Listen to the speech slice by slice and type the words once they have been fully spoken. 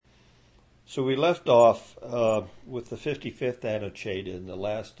So we left off with the 55th Anucheta in the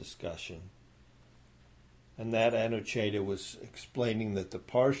last discussion. And that Anucheta was explaining that the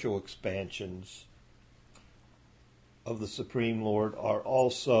partial expansions of the Supreme Lord are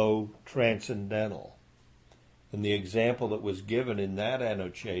also transcendental. And the example that was given in that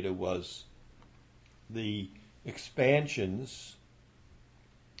Anucheta was the expansions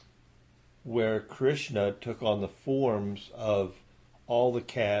where Krishna took on the forms of all the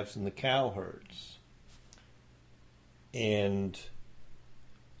calves and the cowherds. And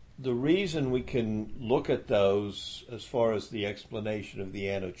the reason we can look at those as far as the explanation of the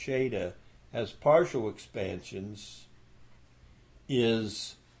Anucheta as partial expansions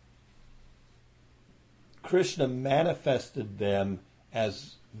is Krishna manifested them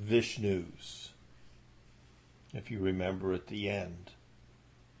as Vishnus. If you remember at the end,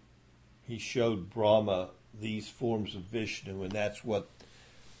 he showed Brahma these forms of Vishnu, and that's what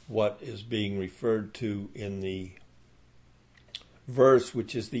is being referred to in the verse,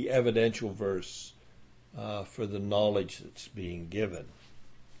 which is the evidential verse for the knowledge that's being given.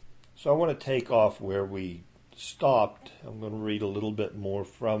 So I want to take off where we stopped. I'm going to read a little bit more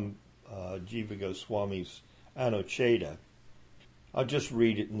from Jiva Goswami's Anucheta. I'll just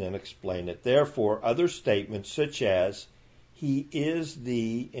read it and then explain it. Therefore, other statements such as he is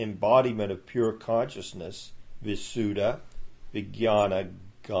the embodiment of pure consciousness, Visuddha, Vijnana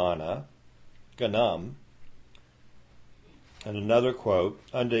Ganam, and another quote,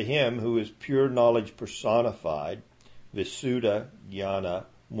 unto him who is pure knowledge personified, Visuddha Jnana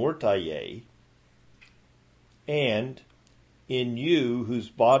Murtaye, and in you whose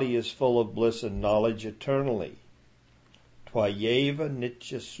body is full of bliss and knowledge eternally, Tvayeva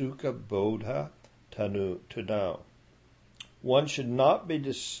Nitya Sukha Bodha Tanu. One should not be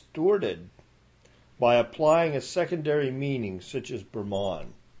distorted by applying a secondary meaning such as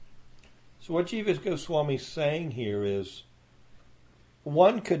Brahman. So what Jiva Goswami is saying here is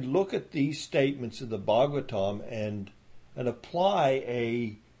one could look at these statements of the Bhagavatam and apply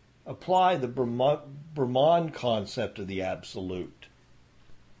the Brahman concept of the Absolute,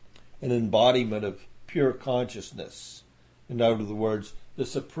 an embodiment of pure consciousness. In other words, the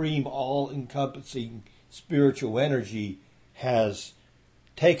supreme all-encompassing spiritual energy has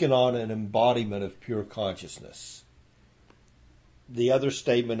taken on an embodiment of pure consciousness. The other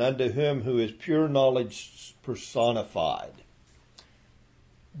statement, unto him who is pure knowledge personified.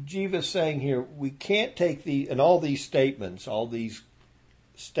 Jiva is saying here, we can't take all these statements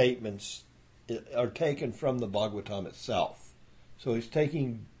are taken from the Bhagavatam itself. So he's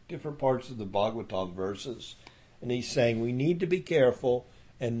taking different parts of the Bhagavatam verses, and he's saying we need to be careful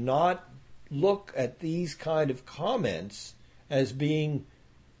and not look at these kind of comments as being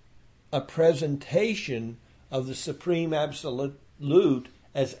a presentation of the Supreme Absolute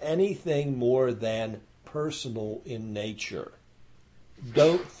as anything more than personal in nature.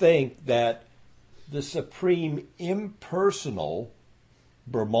 Don't think that the Supreme Impersonal,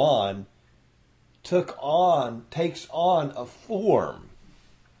 Brahman, takes on a form.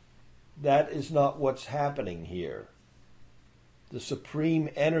 That is not what's happening here. The Supreme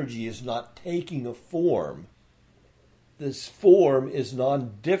Energy is not taking a form. This form is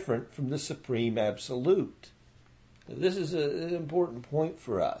non-different from the Supreme Absolute. This is an important point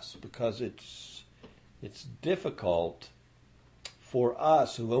for us because it's difficult for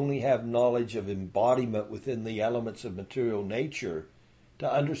us who only have knowledge of embodiment within the elements of material nature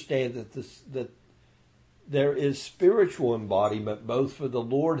to understand that there is spiritual embodiment both for the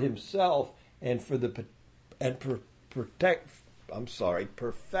Lord Himself and for the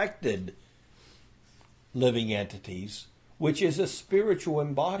perfected living entities, which is a spiritual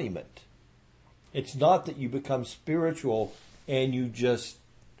embodiment. It's not that you become spiritual and you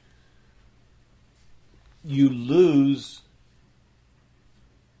lose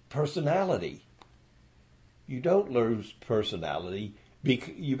personality. You don't lose personality.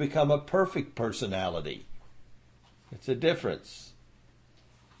 You become a perfect personality. It's a difference.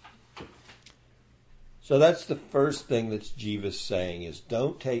 So that's the first thing that Jiva's saying is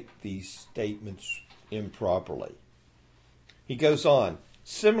don't take these statements improperly. He goes on,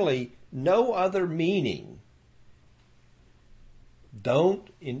 similarly, no other meaning. Don't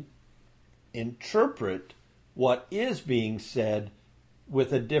interpret what is being said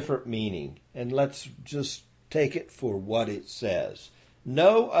with a different meaning. And let's just take it for what it says.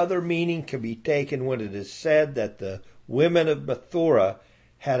 No other meaning can be taken when it is said that the women of Mathura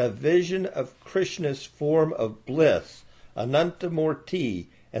had a vision of Krishna's form of bliss, Anantamurti,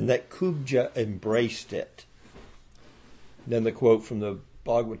 and that Kubja embraced it. Then the quote from the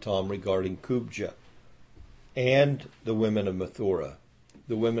Bhagavatam regarding Kubja and the women of Mathura.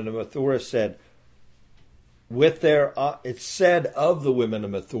 the women of Mathura said, with their, it said of the women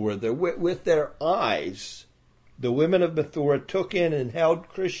of Mathura, that with their eyes, the women of Mathura took in and held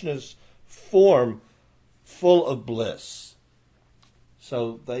Krishna's form full of bliss.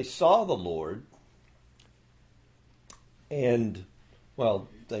 So they saw the Lord, and, well,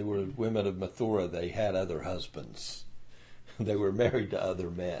 they were women of Mathura. They had other husbands. They were married to other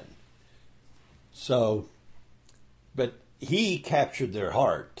men. So, but he captured their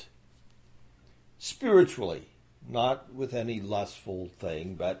heart spiritually, not with any lustful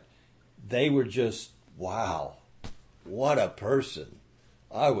thing, but they were just, wow, what a person.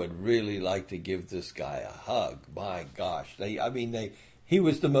 I would really like to give this guy a hug. My gosh. He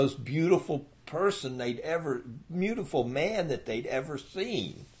was the most beautiful person beautiful man that they'd ever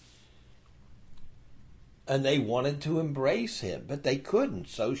seen. And they wanted to embrace him, but they couldn't.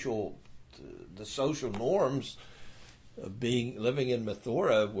 The social norms of living in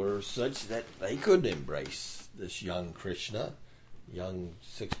Mathura were such that they couldn't embrace this young Krishna, young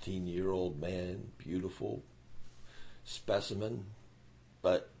 16-year-old man, beautiful specimen,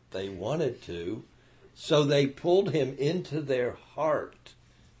 but they wanted to, so they pulled him into their heart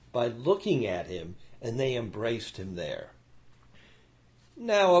by looking at him, and they embraced him there.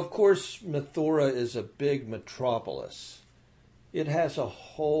 Now, of course, Mathura is a big metropolis. It has a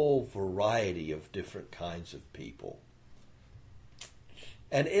whole variety of different kinds of people.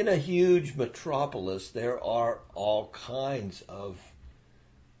 And in a huge metropolis, there are all kinds of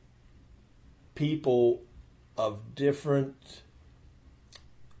people of different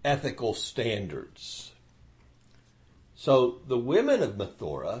ethical standards. So the women of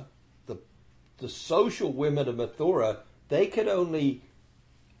Mathura, the social women of Mathura, they could only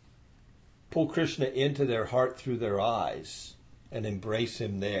pull Krishna into their heart through their eyes and embrace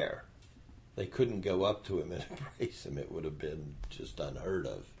him there. They couldn't go up to him and embrace him. It would have been just unheard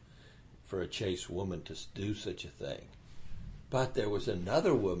of for a chaste woman to do such a thing. But there was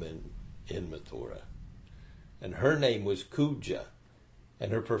another woman in Mathura, and her name was Kubja,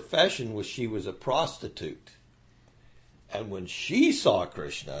 and her profession was she was a prostitute. And when she saw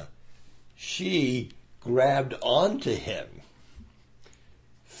Krishna, she grabbed onto him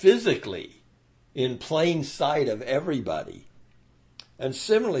physically in plain sight of everybody. And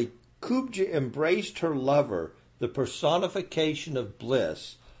similarly, Kubja embraced her lover, the personification of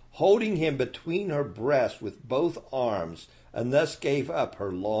bliss, holding him between her breasts with both arms, and thus gave up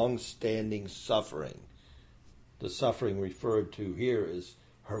her long-standing suffering. The suffering referred to here is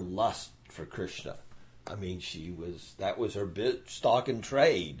her lust for Krishna. I mean, that was her stock in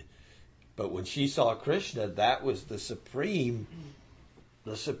trade. But when she saw Krishna, that was the supreme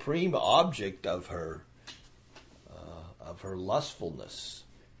object of her lustfulness.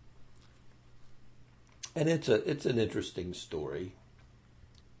 And it's an interesting story.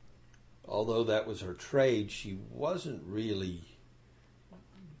 Although that was her trade, she wasn't really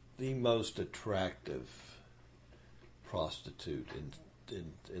the most attractive prostitute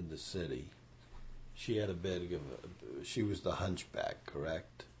in the city. She had she was the hunchback,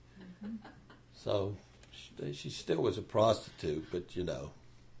 correct? Mm-hmm. So she still was a prostitute, but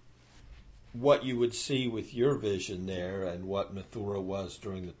what you would see with your vision there and what Mathura was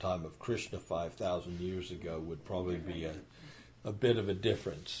during the time of Krishna 5,000 years ago would probably be a bit of a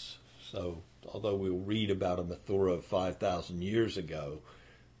difference. So although we'll read about a Mathura of 5,000 years ago,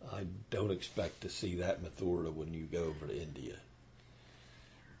 I don't expect to see that Mathura when you go over to India.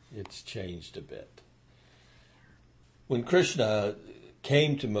 It's changed a bit. When Krishna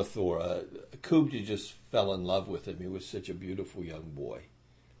came to Mathura, Kubja just fell in love with him. He was such a beautiful young boy.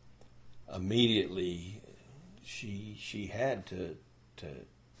 Immediately, she had to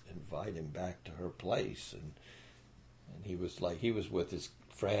invite him back to her place, and he was with his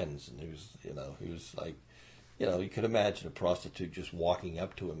friends, and he was like, you could imagine a prostitute just walking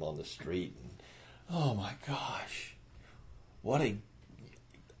up to him on the street, and oh my gosh,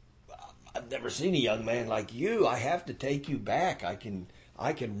 I've never seen a young man like you. I have to take you back. I can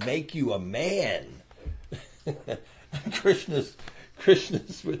make you a man. Krishna's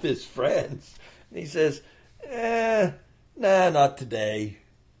with his friends. And he says, nah, not today.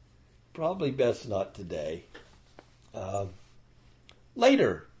 Probably best not today.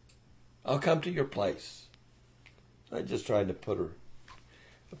 Later, I'll come to your place. I just tried to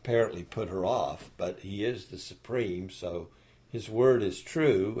apparently put her off, but he is the supreme, so his word is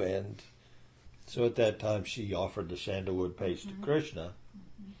true, and so at that time she offered the sandalwood paste to Krishna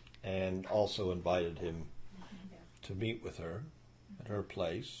and also invited him to meet with her at her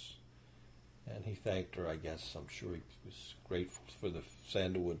place. And he thanked her, I guess. I'm sure he was grateful for the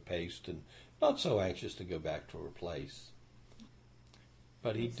sandalwood paste and not so anxious to go back to her place.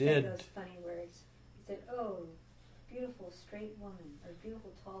 But he said did those funny words. He said, "Oh, beautiful straight woman, or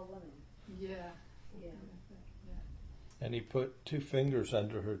beautiful tall woman." Yeah. Yeah. and he put 2 fingers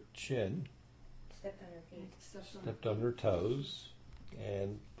under her chin, Stepped on her feet. stepped on her toes,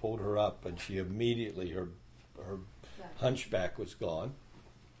 and pulled her up, and she immediately, her hunchback was gone.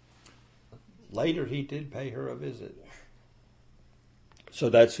 Later, he did pay her a visit. So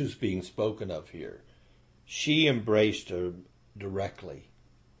that's who's being spoken of here. She embraced her directly.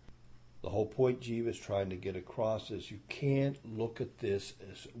 The whole point Jiva is trying to get across is you can't look at this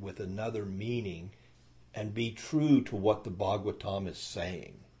as with another meaning and be true to what the Bhagavatam is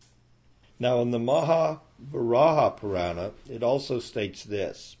saying. Now, in the Mahabharata Purana, it also states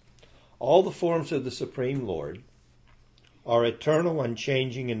this: all the forms of the Supreme Lord are eternal,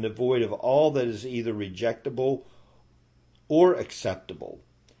 unchanging, and devoid of all that is either rejectable or acceptable,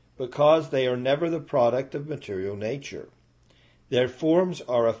 because they are never the product of material nature. Their forms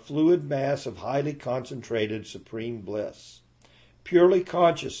are a fluid mass of highly concentrated supreme bliss, purely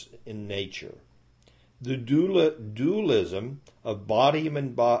conscious in nature. The dualism of body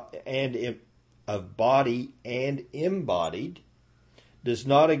and embodied does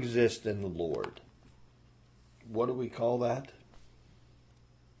not exist in the Lord. What do we call that?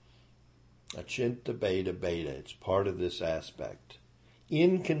 Achinta Beta Beta. It's part of this aspect.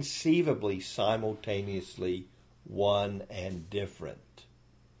 Inconceivably simultaneously one and different.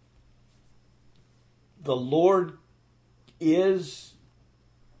 The Lord is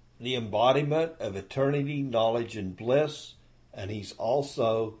the embodiment of eternity, knowledge, and bliss, and He's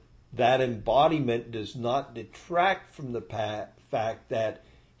also, that embodiment does not detract from the fact that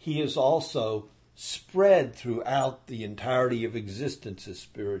He is also spread throughout the entirety of existence as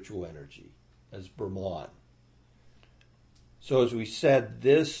spiritual energy, as Brahman. So as we said,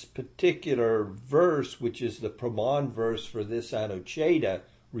 this particular verse, which is the Praman verse for this Anucheta,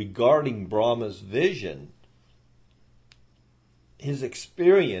 regarding Brahma's vision, his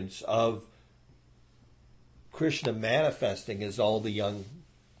experience of Krishna manifesting as all the young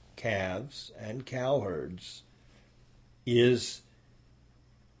calves and cowherds is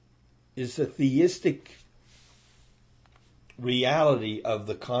the theistic reality of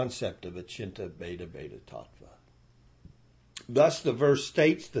the concept of Achinta Beta Beta Tattva. Thus the verse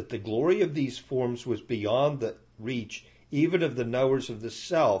states that the glory of these forms was beyond the reach even of the knowers of the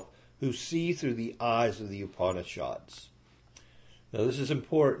self who see through the eyes of the Upanishads. Now this is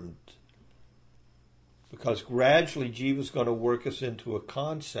important because gradually Jiva is going to work us into a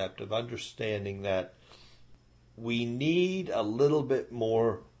concept of understanding that we need a little bit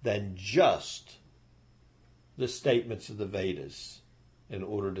more than just the statements of the Vedas in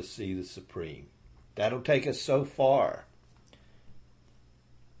order to see the Supreme. That'll take us so far.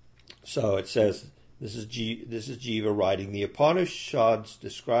 So it says, this is Jiva writing, the Upanishads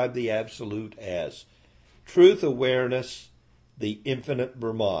describe the Absolute as truth awareness, the infinite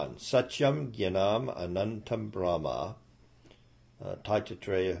Brahman, Satyam Jnanam Anantam Brahma,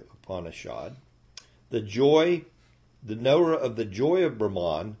 Taittiriya Upanishad, the joy, the knower of the joy of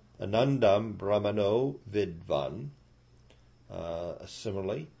Brahman, Anandam Brahmano Vidvan,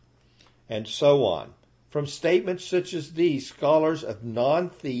 similarly, and so on. From statements such as these, scholars of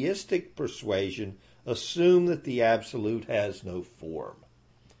non-theistic persuasion assume that the Absolute has no form.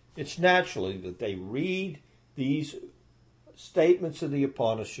 It's naturally that they read these statements of the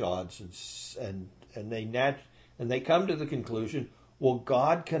Upanishads and they come to the conclusion, well,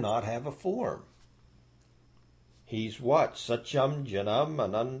 God cannot have a form. He's what? Satyam Jnanam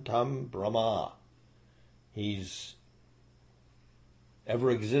Anantam Brahma. He's ever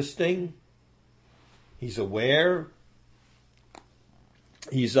existing. He's aware.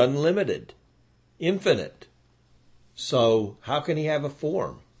 He's unlimited, infinite. So how can he have a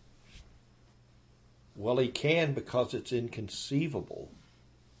form? Well, he can because it's inconceivable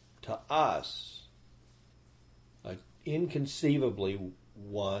to us. Inconceivably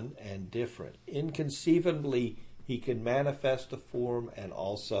one and different. Inconceivably, he can manifest a form and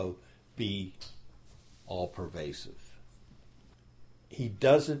also be all-pervasive.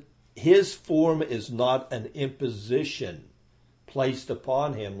 His form is not an imposition placed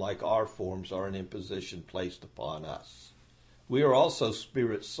upon him like our forms are an imposition placed upon us. We are also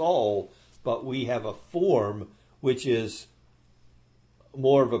spirit soul, but we have a form which is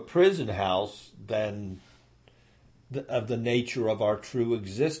more of a prison house than of the nature of our true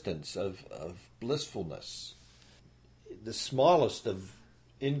existence, of blissfulness. The smallest of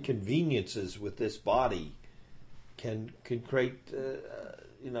inconveniences with this body can create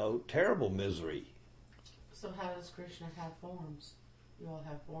terrible misery. So how does Krishna have forms? You all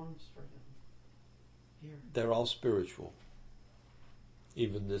have forms for him here. They're all spiritual.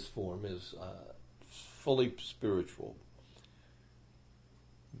 Even this form is fully spiritual.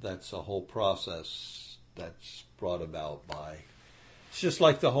 That's a whole process that's brought about by... It's just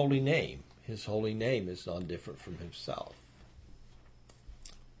like the holy name. His holy name is not different from himself.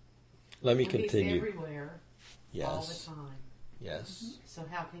 Let me continue. He's everywhere, Yes. all the time. Yes. So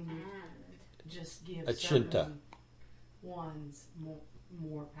how can you And just give Achinta. certain ones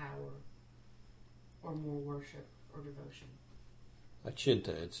more power or more worship or devotion? Achinta,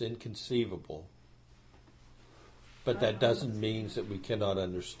 it's inconceivable. But that doesn't mean that we cannot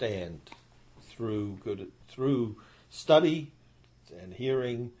understand through study and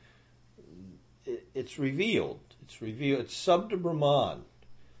hearing. It's revealed. It's revealed. It's Subda Brahman.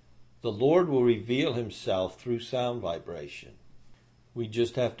 The Lord will reveal himself through sound vibration. We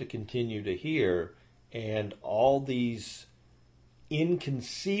just have to continue to hear, and all these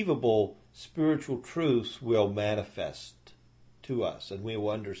inconceivable spiritual truths will manifest to us, and we will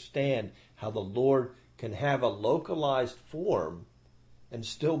understand how the Lord can have a localized form and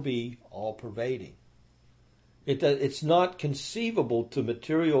still be all-pervading. It's not conceivable to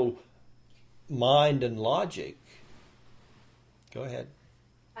material mind and logic. Go ahead.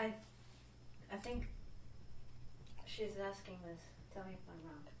 I think she's asking this. Tell me if I'm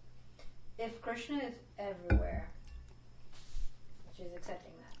wrong. If Krishna is everywhere, she's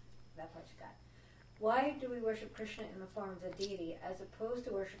accepting that part she got. Why do we worship Krishna in the form of the deity as opposed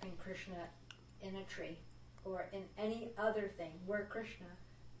to worshiping Krishna in a tree or in any other thing where Krishna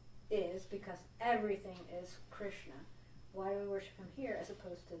is, because everything is Krishna? Why do we worship him here as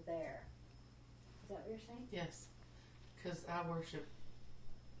opposed to there? Is that what you're saying? Yes, because I worship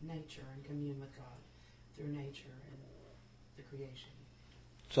nature and commune with God through nature and the creation.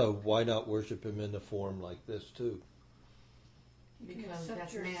 So why not worship him in a form like this too? You can Because accept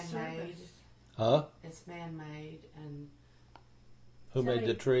that's your man-made. service. Huh? It's man-made, and Who made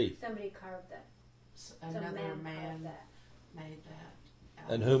the tree? Somebody carved that. another Some man man carved that. made that.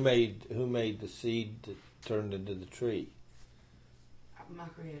 out And of- who made the seed that turned into the tree? My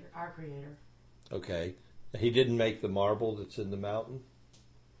creator, our creator. Okay. He didn't make the marble that's in the mountain?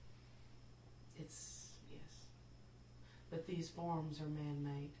 It's, yes. But these forms are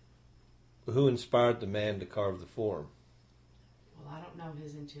man-made. Who inspired the man to carve the form? Well, I don't know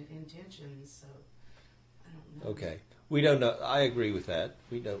his intentions, so I don't know. Okay. We don't know. I agree with that.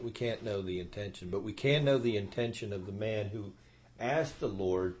 We can't know the intention, but we can know the intention of the man who asked the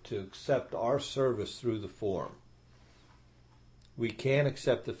Lord to accept our service through the form. We can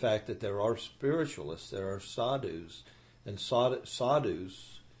accept the fact that there are spiritualists, there are sadhus, and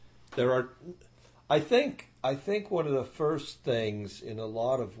sadhus. There are. I think one of the first things in a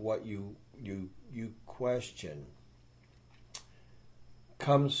lot of what you question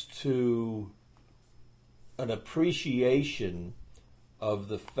comes to an appreciation of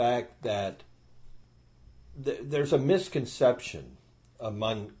the fact that there's a misconception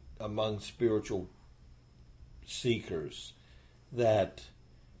among spiritual seekers that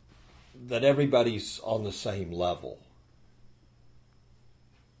everybody's on the same level.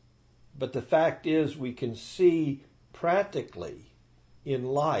 But the fact is, we can see practically in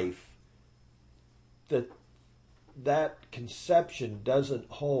life that conception doesn't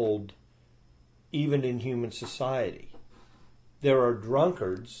hold even in human society. There are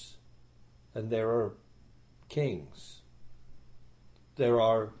drunkards and there are kings. There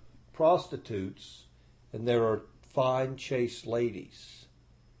are prostitutes and there are fine, chaste ladies.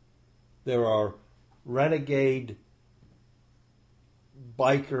 There are renegade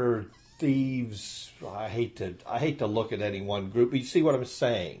biker thieves. I hate to look at any one group, but you see what I'm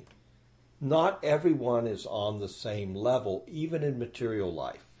saying. Not everyone is on the same level, even in material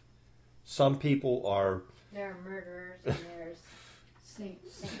life. Some people are... There are murderers and there's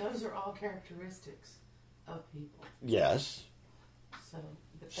Saints. Those are all characteristics of people. Yes. So,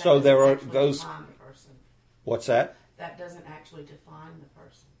 but that So there doesn't are actually those... define the person. What's that? That doesn't actually define the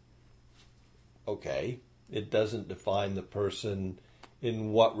person. Okay. It doesn't define the person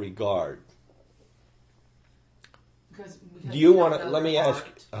in what regard? Because Do you we want don't to... know Let me their ask...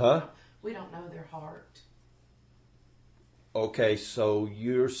 heart. Huh? We don't know their heart. Okay, so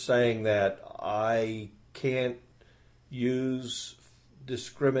you're saying that I can't use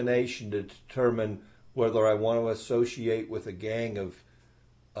discrimination to determine whether I want to associate with a gang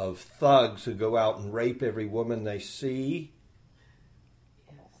of thugs who go out and rape every woman they see?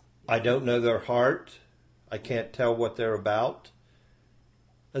 Yes. I don't know their heart. I can't tell what they're about.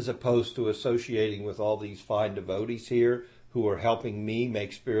 As opposed to associating with all these fine devotees here who are helping me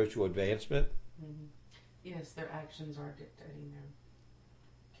make spiritual advancement. Mm-hmm. Yes, their actions are dictating their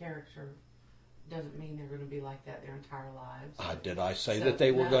character doesn't mean they're going to be like that their entire lives. Did I say So, that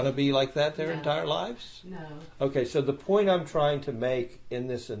they were no. going to be like that their No. entire lives? No. Okay, so the point I'm trying to make in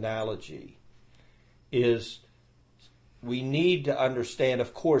this analogy is we need to understand,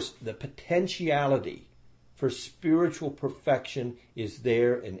 of course, the potentiality for spiritual perfection is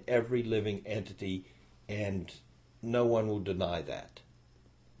there in every living entity, and no one will deny that.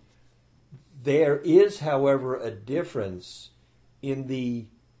 There is, however, a difference in the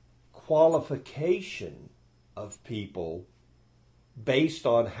qualification of people based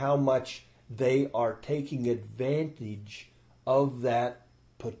on how much they are taking advantage of that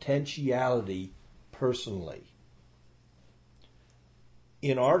potentiality personally.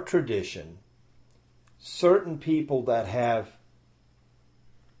 In our tradition, certain people that have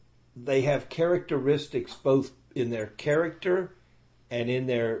characteristics both in their character and in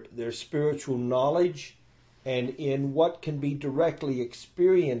their spiritual knowledge and in what can be directly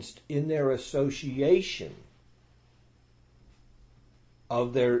experienced in their association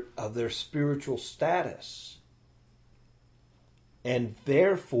of their spiritual status. And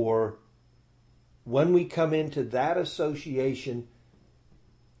therefore, when we come into that association,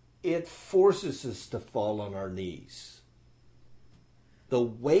 it forces us to fall on our knees. The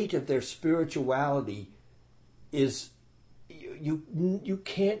weight of their spirituality is, you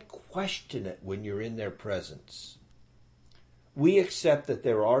can't question it when you're in their presence. We accept that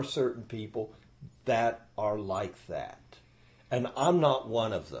there are certain people that are like that. And I'm not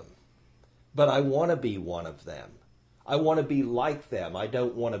one of them. But I want to be one of them. I want to be like them. I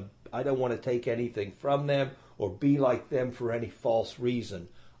don't want to take anything from them or be like them for any false reason.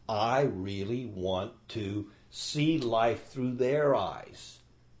 I really want to see life through their eyes,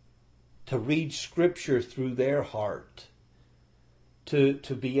 to read Scripture through their heart, to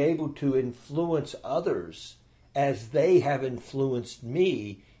be able to influence others as they have influenced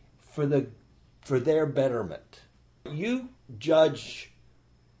me for their betterment. You judge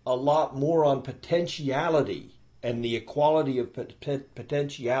a lot more on potentiality and the equality of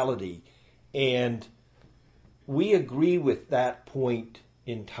potentiality, and we agree with that point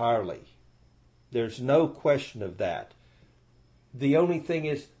entirely. There's no question of that. The only thing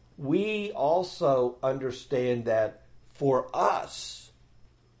is, we also understand that for us,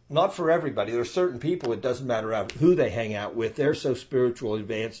 not for everybody, there are certain people, it doesn't matter who they hang out with, they're so spiritually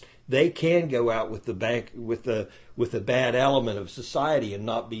advanced, they can go out with the bad element of society and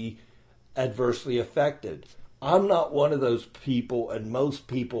not be adversely affected. I'm not one of those people, and most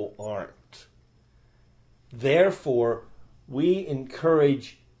people aren't. Therefore, we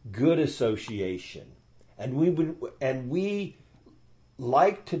encourage good association, and we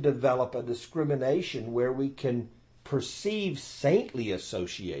like to develop a discrimination where we can perceive saintly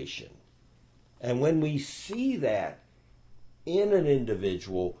association. And when we see that in an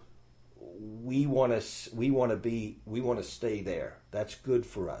individual, we want to stay there. That's good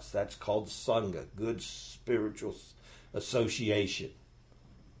for us. That's called sangha, good spiritual association.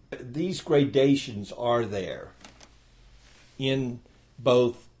 These gradations are there in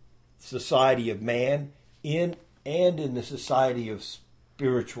both society of man and in the society of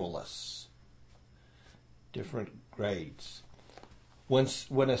spiritualists. Different grades. When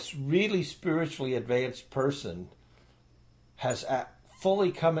a really spiritually advanced person has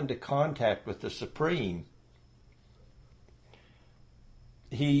fully come into contact with the Supreme,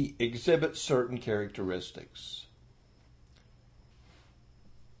 he exhibits certain characteristics.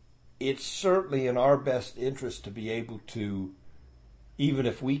 It's certainly in our best interest to be able to, even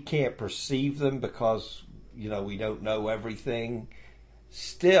if we can't perceive them because we don't know everything,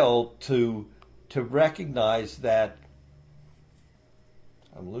 still to recognize that.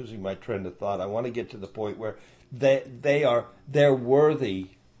 I'm losing my train of thought. I want to get to the point where they're worthy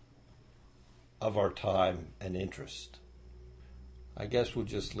of our time and interest. I guess we'll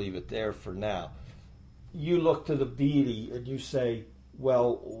just leave it there for now. You look to the deity and you say,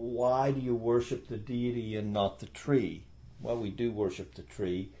 well, why do you worship the deity and not the tree? Well, we do worship the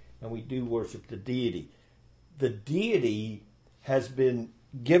tree and we do worship the deity. The deity has been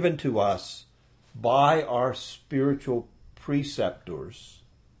given to us by our spiritual preceptors.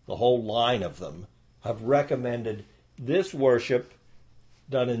 The whole line of them have recommended this worship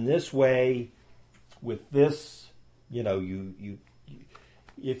done in this way with this,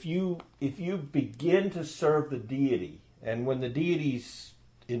 if you begin to serve the deity, and when the deity's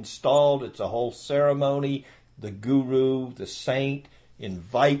installed, it's a whole ceremony. The guru, the saint,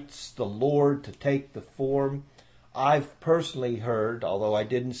 invites the Lord to take the form. I've personally heard, although I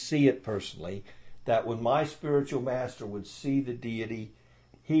didn't see it personally, that when my spiritual master would see the deity,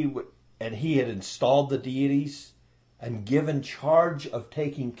 he had installed the deities and given charge of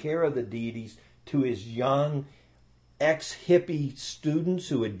taking care of the deities to his young ex-hippie students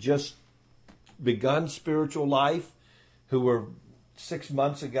who had just begun spiritual life, who were 6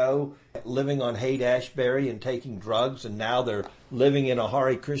 months ago living on Haight-Ashbury and taking drugs, and now they're living in a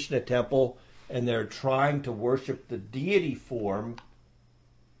Hare Krishna temple and they're trying to worship the deity form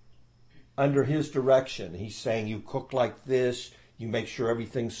under his direction. He's saying, you cook like this, you make sure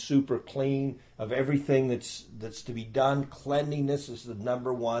everything's super clean. Of everything that's to be done, cleanliness is the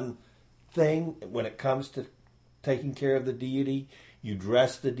number one thing when it comes to taking care of the deity. You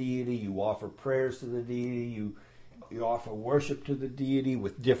dress the deity, you offer prayers to the deity, you offer worship to the deity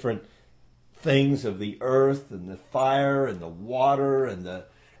with different things of the earth and the fire and the water and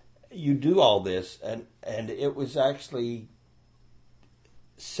you do all this, and it was actually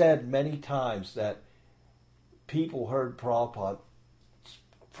said many times that people heard Prabhupada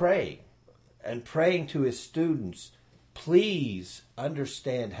praying to his students, please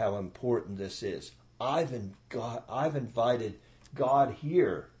understand how important this is. I've invited God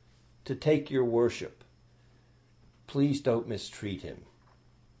here to take your worship. Please don't mistreat him.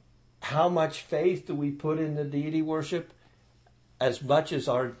 How much faith do we put in the deity worship? As much as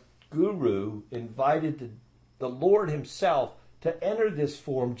our Guru invited the Lord himself to enter this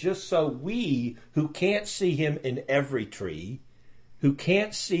form just so we, who can't see him in every tree, who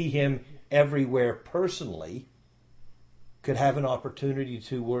can't see him everywhere personally, could have an opportunity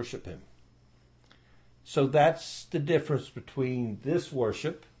to worship him. So that's the difference between this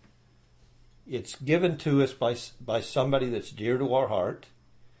worship. It's given to us by somebody that's dear to our heart,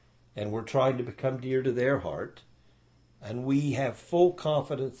 and we're trying to become dear to their heart. And we have full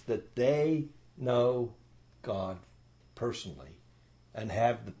confidence that they know God personally and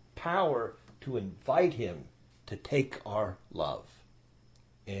have the power to invite him to take our love.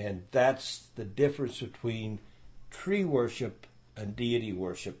 And that's the difference between tree worship and deity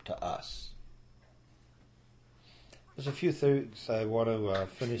worship to us. There's a few things I want to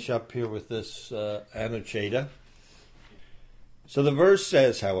finish up here with this Anucheta. So the verse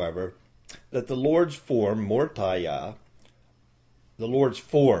says, however, that the Lord's form, Mortaya, the Lord's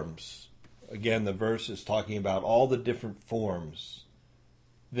forms, again the verse is talking about all the different forms,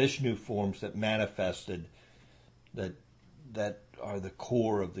 Vishnu forms that manifested, that are the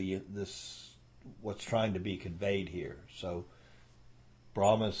core of this what's trying to be conveyed here. So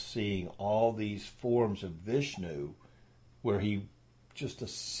Brahma's seeing all these forms of Vishnu where he just a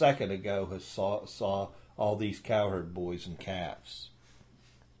second ago saw all these cowherd boys and calves.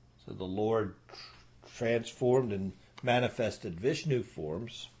 So the Lord transformed and manifested Vishnu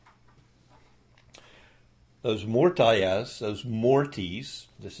forms. Those Mortayas, those Mortis,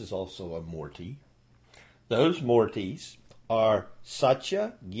 this is also a Morti, those Mortis are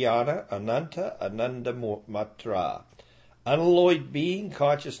Satya, Jnana, Ananta, Ananda Matra, unalloyed being,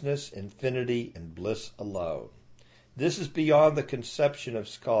 consciousness, infinity, and bliss alone. This is beyond the conception of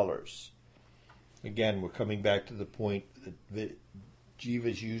scholars. Again, we're coming back to the point that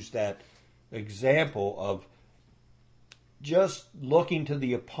Jiva's used that example of just looking to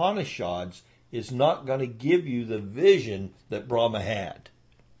the Upanishads is not going to give you the vision that Brahma had.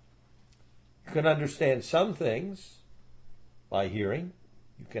 You can understand some things by hearing.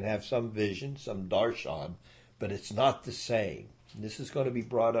 You can have some vision, some darshan, but it's not the same. And this is going to be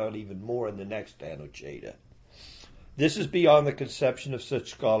brought out even more in the next Anucheta. This is beyond the conception of such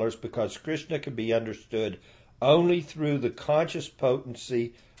scholars because Krishna can be understood only through the conscious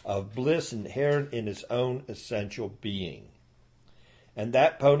potency of bliss inherent in his own essential being. And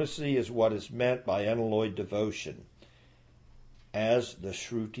that potency is what is meant by unalloyed devotion, as the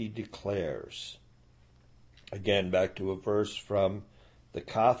Shruti declares. Again, back to a verse from the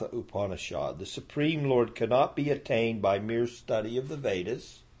Katha Upanishad. The Supreme Lord cannot be attained by mere study of the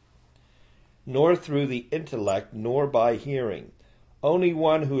Vedas, nor through the intellect, nor by hearing. Only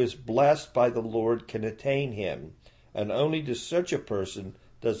one who is blessed by the Lord can attain him, and only to such a person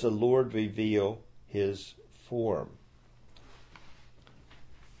does the Lord reveal his form.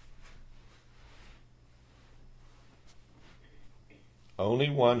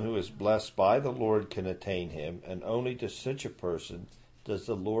 Only one who is blessed by the Lord can attain him, and only to such a person does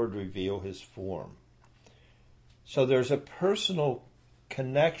the Lord reveal his form. So there's a personal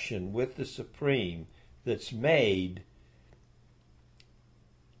connection with the Supreme that's made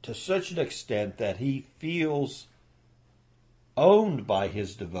to such an extent that he feels owned by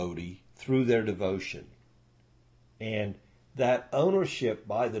his devotee through their devotion. And that ownership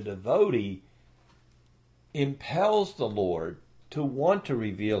by the devotee impels the Lord to want to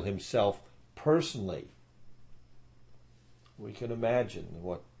reveal himself personally. We can imagine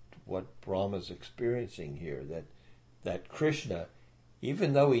what Brahma's experiencing here, that Krishna,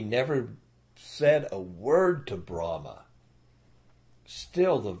 even though he never said a word to Brahma,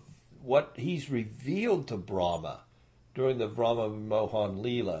 still what he's revealed to Brahma during the Brahma Vimohan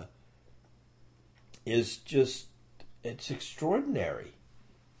Leela is just, it's extraordinary.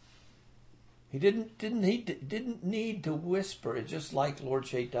 He didn't need to whisper it, just like Lord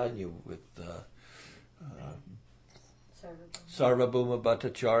Chaitanya with Sarvabhauma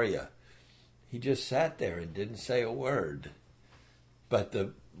Bhattacharya. He just sat there and didn't say a word. But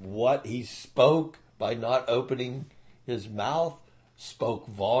what he spoke by not opening his mouth spoke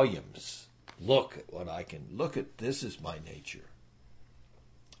volumes. Look at what I can, look at, this is my nature.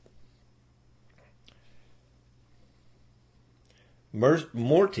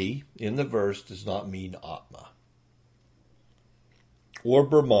 Murti in the verse does not mean Atma or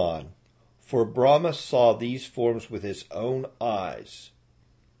Brahman, for Brahma saw these forms with his own eyes.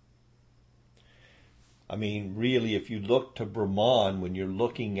 I mean, really, if you look to Brahman, when you're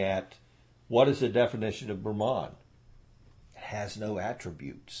looking at what is the definition of Brahman, it has no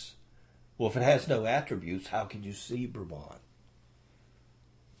attributes. Well, if it has no attributes, how can you see Brahman?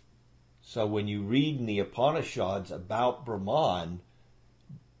 So when you read in the Upanishads about Brahman,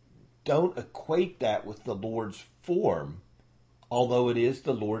 don't equate that with the Lord's form, although it is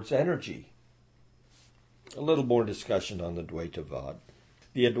the Lord's energy. A little more discussion on the Dvaitavad.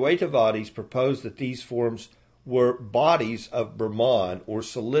 The Advaitavadis proposed that these forms were bodies of Brahman or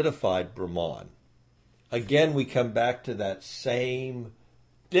solidified Brahman. Again, we come back to that same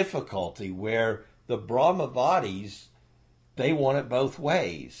difficulty where the Brahmavadis, they want it both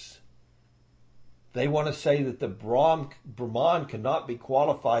ways. They want to say that the Brahman cannot be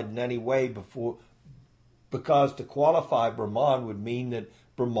qualified in any way because to qualify Brahman would mean that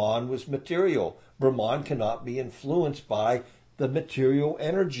Brahman was material. Brahman cannot be influenced by the material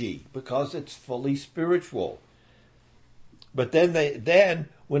energy because it's fully spiritual. But then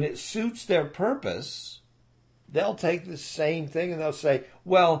when it suits their purpose, they'll take the same thing and they'll say,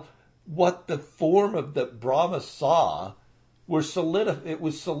 well, what the form of the Brahma saw it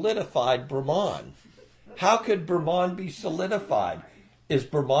was solidified Brahman. How could Brahman be solidified? Is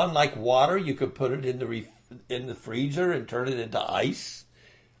Brahman like water? You could put it in the freezer and turn it into ice?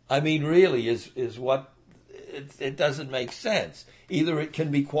 I mean, really, is what it doesn't make sense. Either it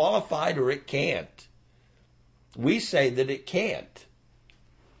can be qualified or it can't. We say that it can't.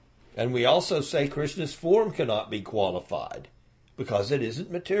 And we also say Krishna's form cannot be qualified because it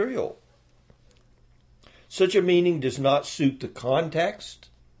isn't material. Such a meaning does not suit the context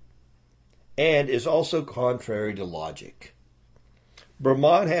and is also contrary to logic.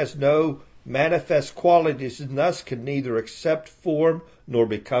 Brahman has no manifest qualities and thus can neither accept form nor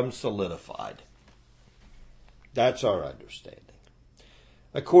become solidified. That's our understanding.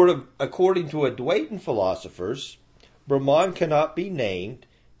 According to Advaitin philosophers, Brahman cannot be named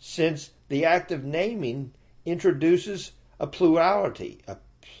since the act of naming introduces a plurality.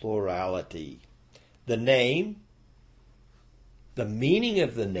 The name, the meaning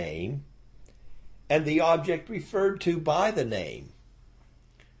of the name, and the object referred to by the name.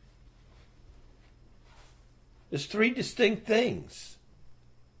 There's three distinct things.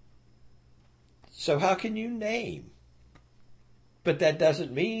 So how can you name? But that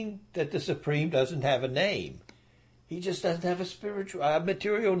doesn't mean that the Supreme doesn't have a name. He just doesn't have a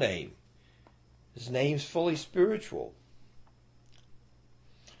material name. His name's fully spiritual.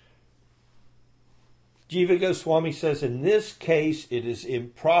 Jiva Goswami says, in this case, it is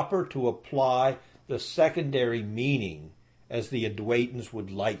improper to apply the secondary meaning as the Advaitins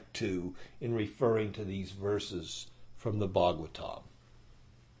would like to in referring to these verses from the Bhagavatam.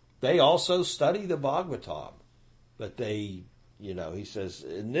 They also study the Bhagavatam, but he says,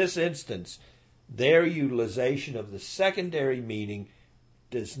 in this instance, their utilization of the secondary meaning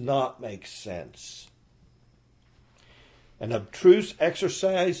does not make sense. An abstruse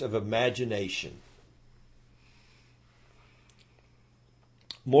exercise of imagination.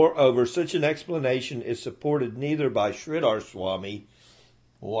 Moreover, such an explanation is supported neither by Sridhar Swami,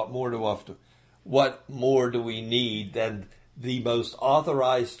 what more do we need than the most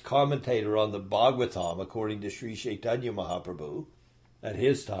authorized commentator on the Bhagavatam, according to Sri Chaitanya Mahaprabhu, at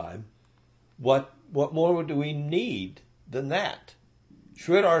his time. What more do we need than that?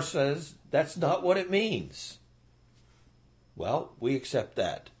 Sridhar says that's not what it means. Well, we accept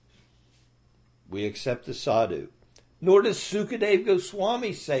that. We accept the sadhu. Nor does Sukadev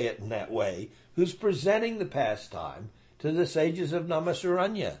Goswami say it in that way, who's presenting the pastime to the sages of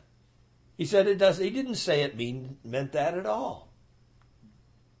Namasuranya. He said it does. He didn't say it meant that at all.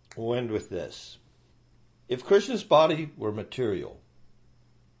 We'll end with this. If Krishna's body were material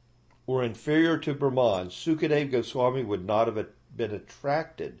or inferior to Brahman, Sukadev Goswami would not have been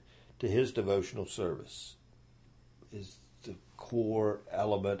attracted to his devotional service is the core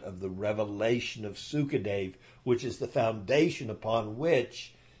element of the revelation of Sukadev, which is the foundation upon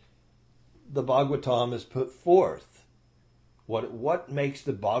which the Bhagavatam is put forth. What makes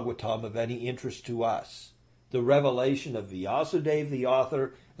the Bhagavatam of any interest to us? The revelation of Vyasadeva, the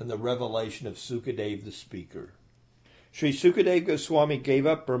author, and the revelation of Sukadev, the speaker. Sri Sukadev Goswami gave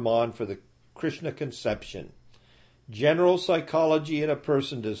up Brahman for the Krishna conception. General psychology in a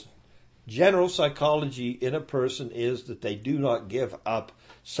person is that they do not give up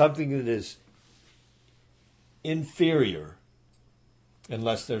something that is inferior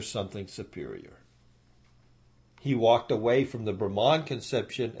unless there's something superior. He walked away from the Brahman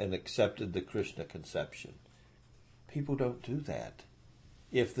conception and accepted the Krishna conception. People don't do that.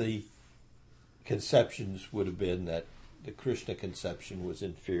 If the conceptions would have been that the Krishna conception was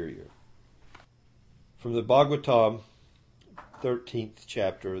inferior. From the Bhagavatam, 13th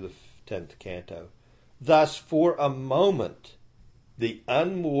chapter of the 10th canto. Thus, for a moment, the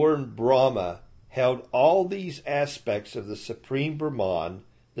unborn Brahma held all these aspects of the Supreme Brahman,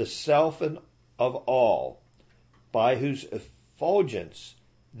 the self and of all, by whose effulgence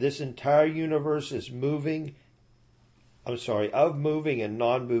this entire universe is moving and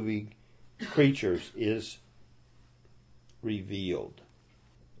non-moving creatures is revealed.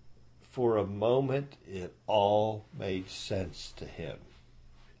 For a moment, it all made sense to him.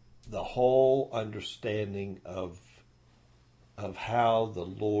 The whole understanding of how the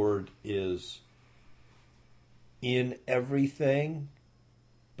Lord is in everything,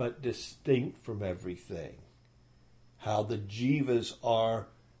 but distinct from everything. How the jivas are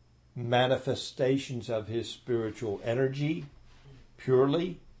manifestations of his spiritual energy,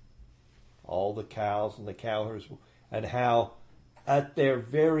 purely, all the cows and the cowherds, and how at their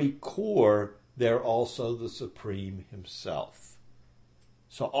very core they're also the Supreme himself.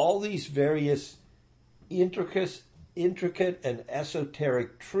 So all these various intricate and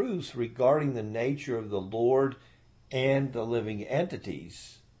esoteric truths regarding the nature of the Lord and the living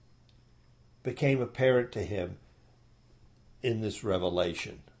entities became apparent to him in this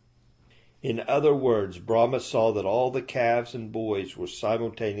revelation. In other words, Brahma saw that all the calves and boys were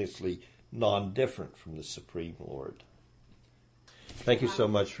simultaneously non-different from the Supreme Lord. Thank you so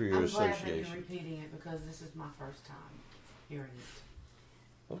much for your association. I'm glad that you're repeating it because this is my first time hearing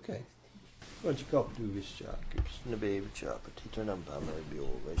it. Okay. Why don't you go up to Vishya? Krishna Beva Chapati Tanam Pamay Bio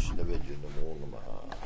Vaishnava Junamo Namaha.